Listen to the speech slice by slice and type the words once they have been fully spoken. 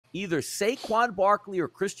either Saquon Barkley or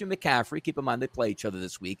Christian McCaffrey, keep in mind they play each other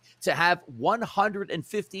this week, to have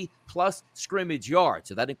 150-plus scrimmage yards.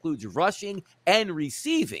 So that includes rushing and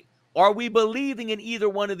receiving. Are we believing in either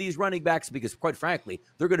one of these running backs? Because, quite frankly,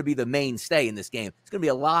 they're going to be the mainstay in this game. It's going to be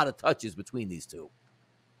a lot of touches between these two.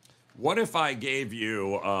 What if I gave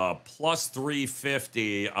you plus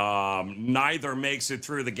 350? Neither makes it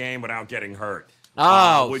through the game without getting hurt.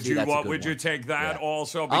 Oh, would you take that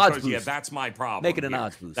also? Because that's my problem. Make it an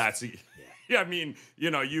odds boost. I mean,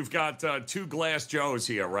 you've got two glass Joes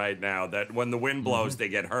here right now that when the wind blows, they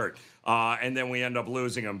get hurt. And then we end up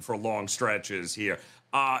losing them for long stretches here.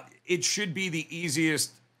 It should be the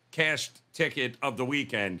easiest cash ticket of the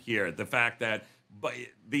weekend here. The fact that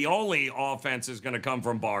the only offense is going to come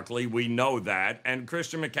from Barkley. We know that. And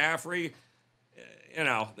Christian McCaffrey,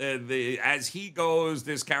 as he goes,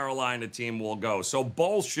 this Carolina team will go. So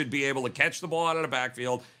both should be able to catch the ball out of the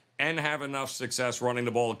backfield and have enough success running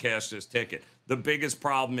the ball to cash this ticket. The biggest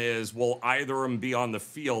problem is, will either of them be on the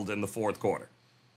field in the fourth quarter?